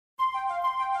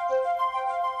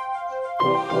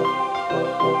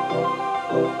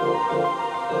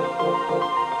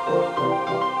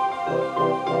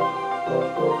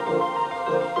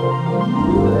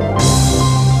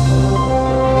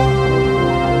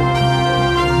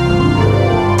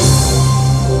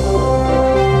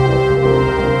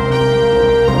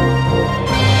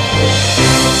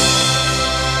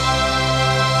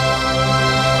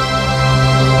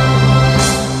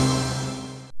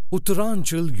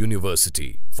Uttaranchal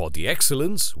University, for the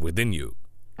excellence within you.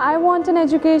 I want an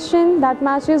education that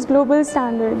matches global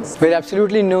standards, with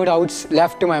absolutely no doubts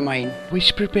left to my mind,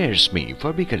 which prepares me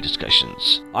for bigger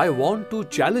discussions. I want to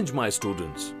challenge my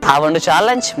students. I want to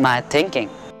challenge my thinking.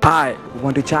 I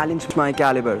want to challenge my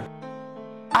caliber.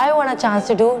 I want a chance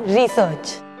to do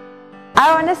research.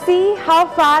 I want to see how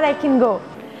far I can go.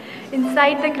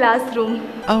 Inside the classroom.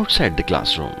 Outside the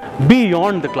classroom.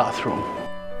 Beyond the classroom.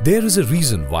 There is a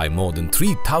reason why more than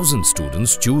 3,000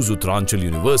 students choose Uttaranchal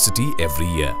University every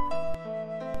year.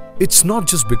 It's not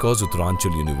just because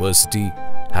Uttaranchal University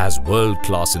has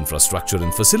world-class infrastructure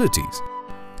and facilities,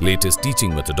 latest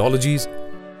teaching methodologies,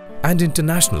 and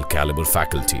international caliber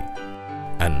faculty.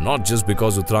 And not just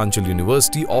because Uttaranchal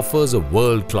University offers a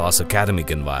world-class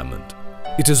academic environment.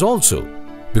 It is also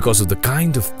because of the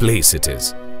kind of place it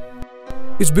is.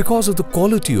 It's because of the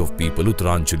quality of people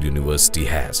Uttaranchal University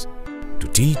has to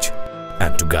teach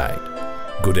and to guide.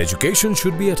 Good education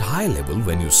should be at high level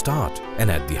when you start and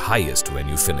at the highest when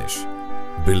you finish,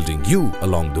 building you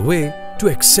along the way to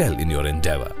excel in your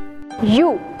endeavor.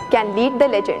 You can lead the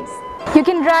legends. You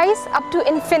can rise up to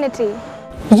infinity.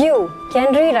 You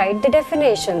can rewrite the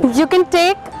definition. You can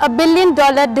take $1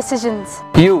 billion decisions.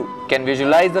 You can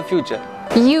visualize the future.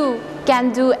 You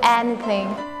can do anything.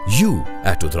 You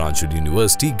at Uttaranchal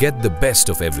University get the best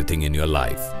of everything in your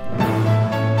life.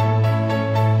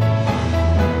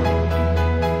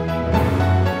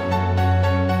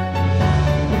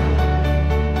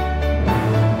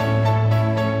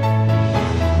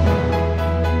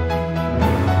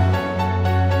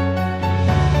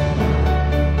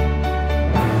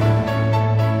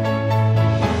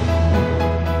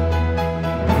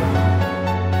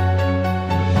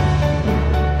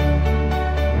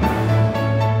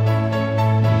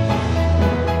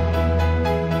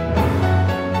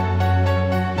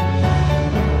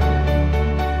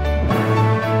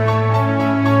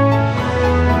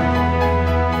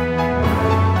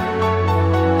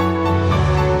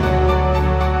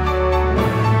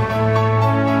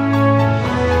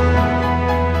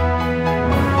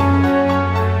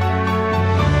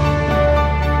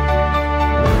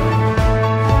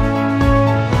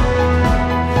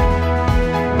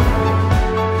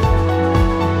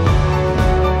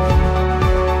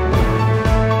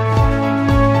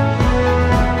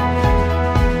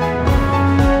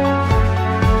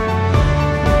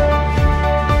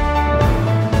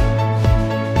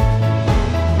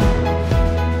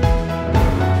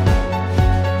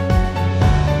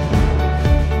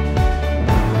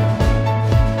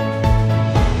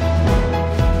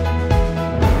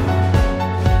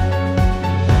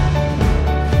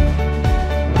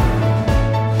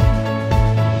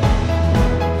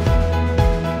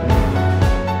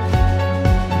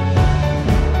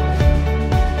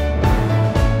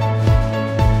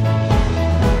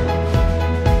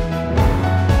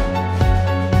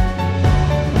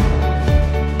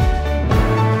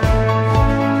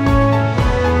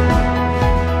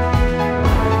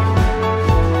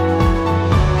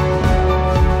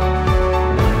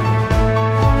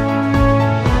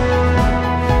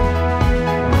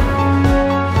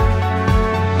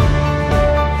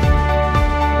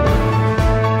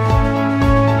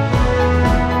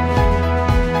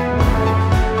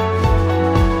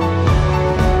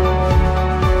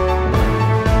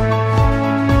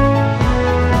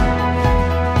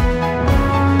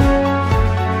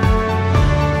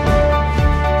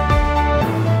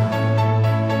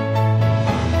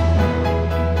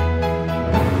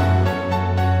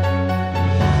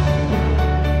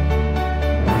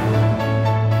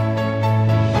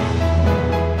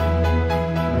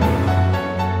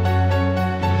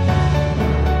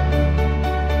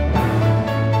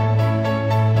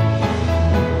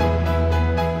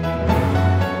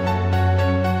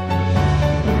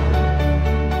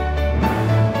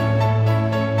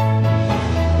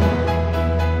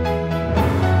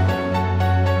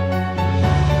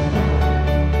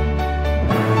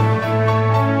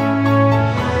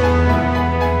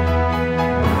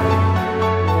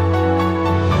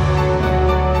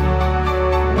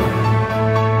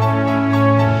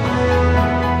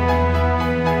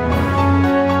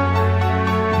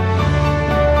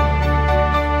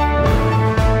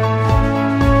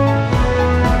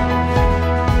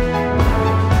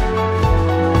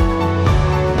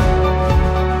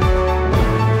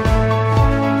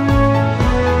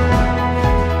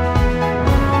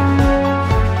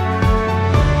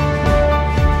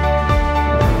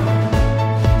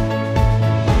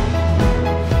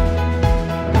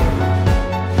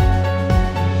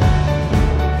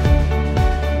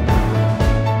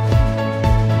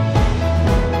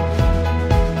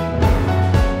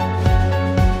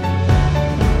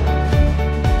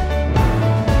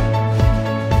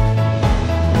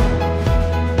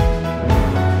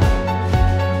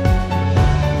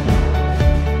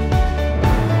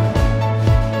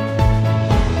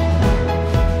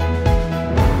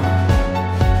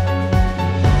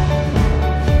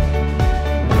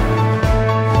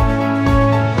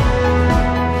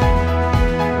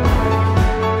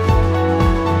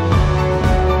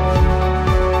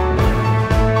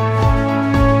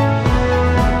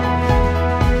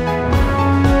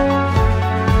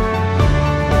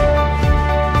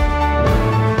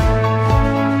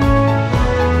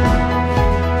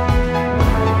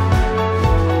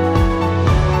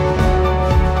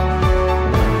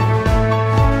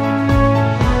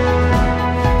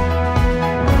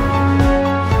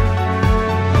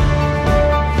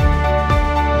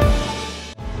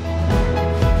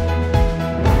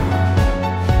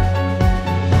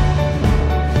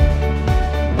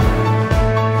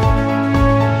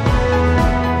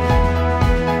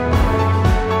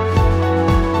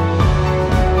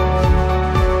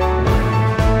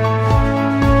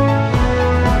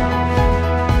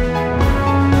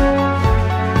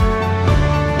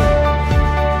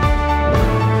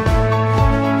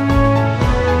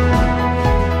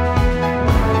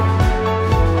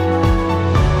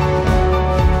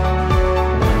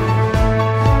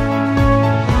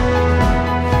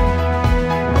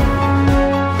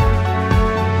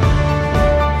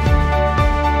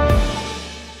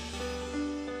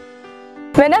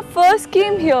 first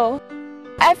came here,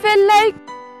 I felt like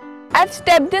I've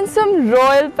stepped in some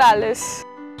royal palace.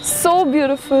 So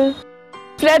beautiful.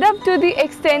 Spread up to the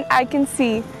extent I can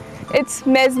see. It's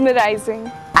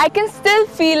mesmerizing. I can still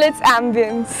feel its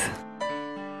ambience.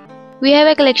 We have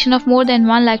a collection of more than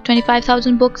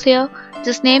 1,25,000 books here.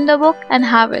 Just name the book and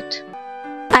have it.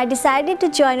 I decided to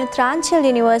join Uttaranchal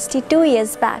University 2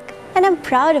 years back, and I'm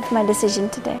proud of my decision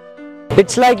today.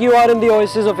 It's like you are in the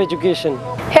oasis of education.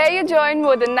 Here you join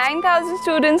more than 9,000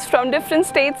 students from different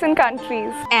states and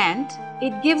countries. And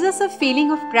it gives us a feeling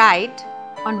of pride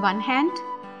on one hand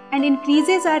and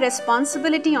increases our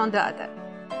responsibility on the other.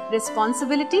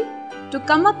 Responsibility to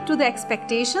come up to the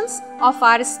expectations of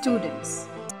our students.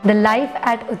 The life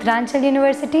at Uttaranchal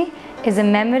University is a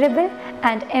memorable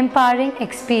and empowering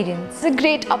experience. It's a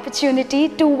great opportunity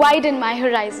to widen my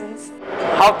horizons.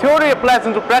 How theory applies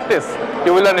into practice,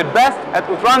 you will learn it best at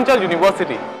Uttaranchal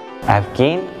University. I have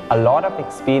gained a lot of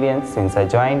experience since I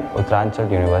joined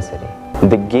Uttaranchal University.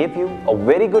 They gave you a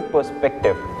very good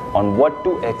perspective on what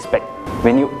to expect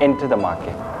when you enter the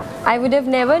market. I would have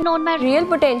never known my real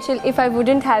potential if I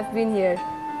wouldn't have been here.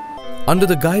 Under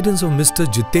the guidance of Mr.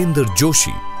 Jitendra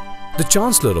Joshi, the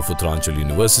Chancellor of Uttaranchal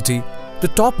University, the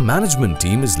top management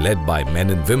team is led by men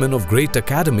and women of great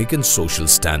academic and social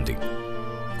standing,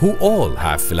 who all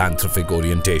have philanthropic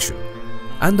orientation.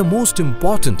 And the most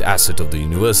important asset of the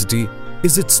university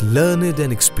is its learned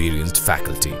and experienced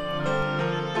faculty.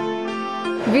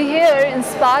 We here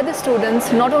inspire the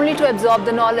students not only to absorb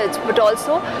the knowledge but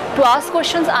also to ask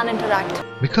questions and interact.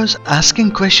 Because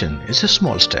asking question is a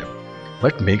small step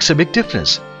but makes a big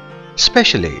difference,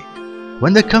 especially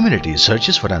when the community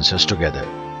searches for answers together.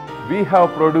 We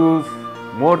have produced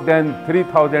more than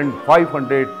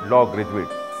 3,500 law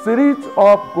graduates. Series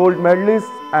of gold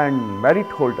medalists and merit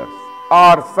holders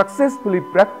are successfully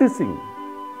practicing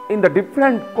in the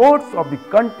different courts of the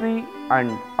country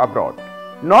and abroad.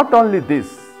 Not only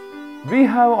this, we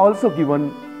have also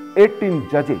given 18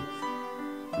 judges,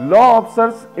 law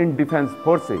officers in defense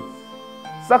forces,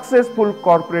 successful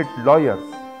corporate lawyers,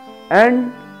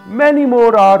 and many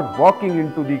more are walking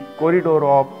into the corridor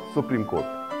of Supreme Court.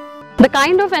 The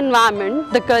kind of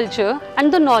environment, the culture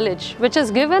and the knowledge which is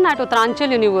given at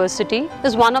Uttaranchal University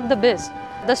is one of the best.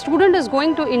 The student is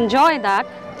going to enjoy that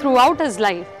throughout his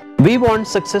life. We want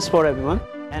success for everyone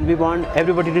and we want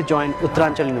everybody to join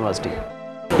Uttaranchal University.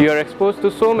 You are exposed to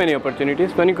so many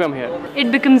opportunities when you come here.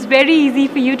 It becomes very easy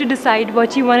for you to decide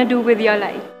what you want to do with your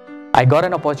life. I got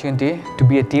an opportunity to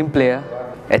be a team player,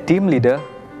 a team leader,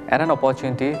 and an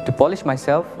opportunity to polish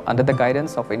myself under the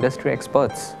guidance of industry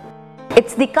experts.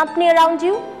 It's the company around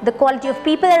you, the quality of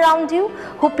people around you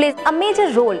who plays a major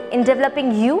role in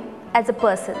developing you as a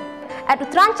person. At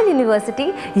Uttaranchal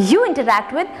University, you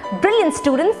interact with brilliant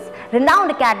students,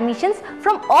 renowned academicians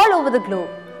from all over the globe.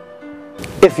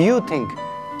 If you think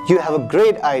you have a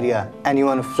great idea and you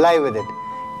want to fly with it,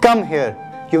 come here.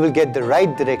 You will get the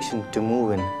right direction to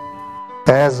move in.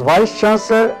 As Vice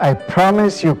Chancellor, I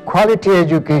promise you quality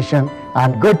education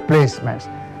and good placements.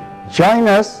 Join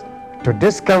us to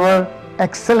discover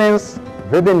excellence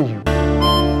within you.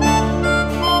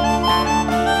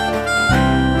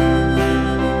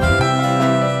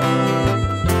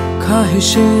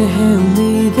 ख्वाहिशें हैं,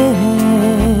 उम्मीदें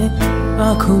हैं,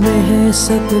 आँखों में है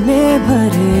सपने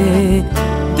भरे,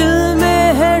 दिल में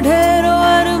है ढेरों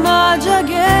अरमां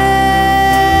जगे।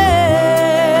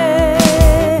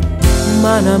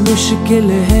 माना मुश्किल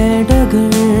है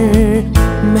डगर,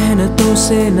 मेहनतों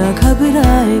से न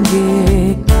घबराएंगे,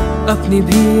 अपनी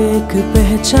भी एक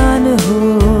पहचान हो,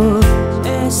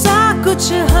 ऐसा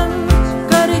कुछ हम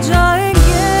कर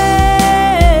जाएंगे।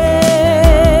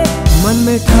 मन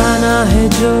में ठाना है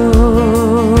जो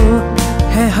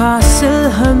है हासिल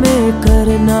हमें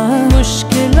करना,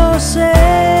 मुश्किलों से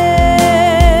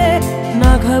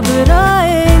ना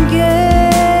घबराएंगे,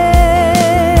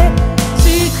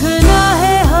 सीखना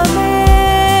है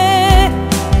हमें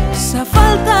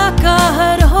सफलता का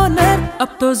हर हुनर।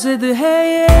 अब तो जिद है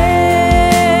ये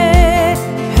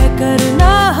है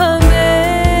करना हमें,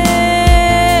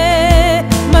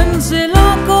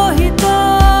 मंजिलों को ही तो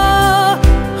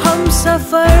हम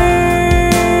सफर।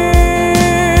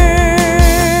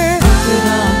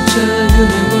 Uttaranchal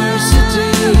University,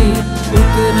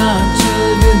 Uttaranchal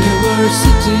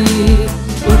University,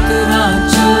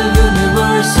 Uttaranchal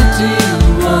University,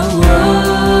 wow, wow.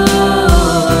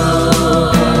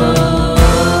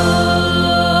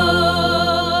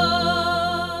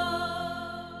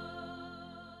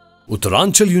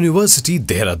 Uttaranchal University,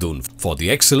 Dehradun, for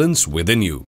the excellence within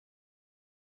you.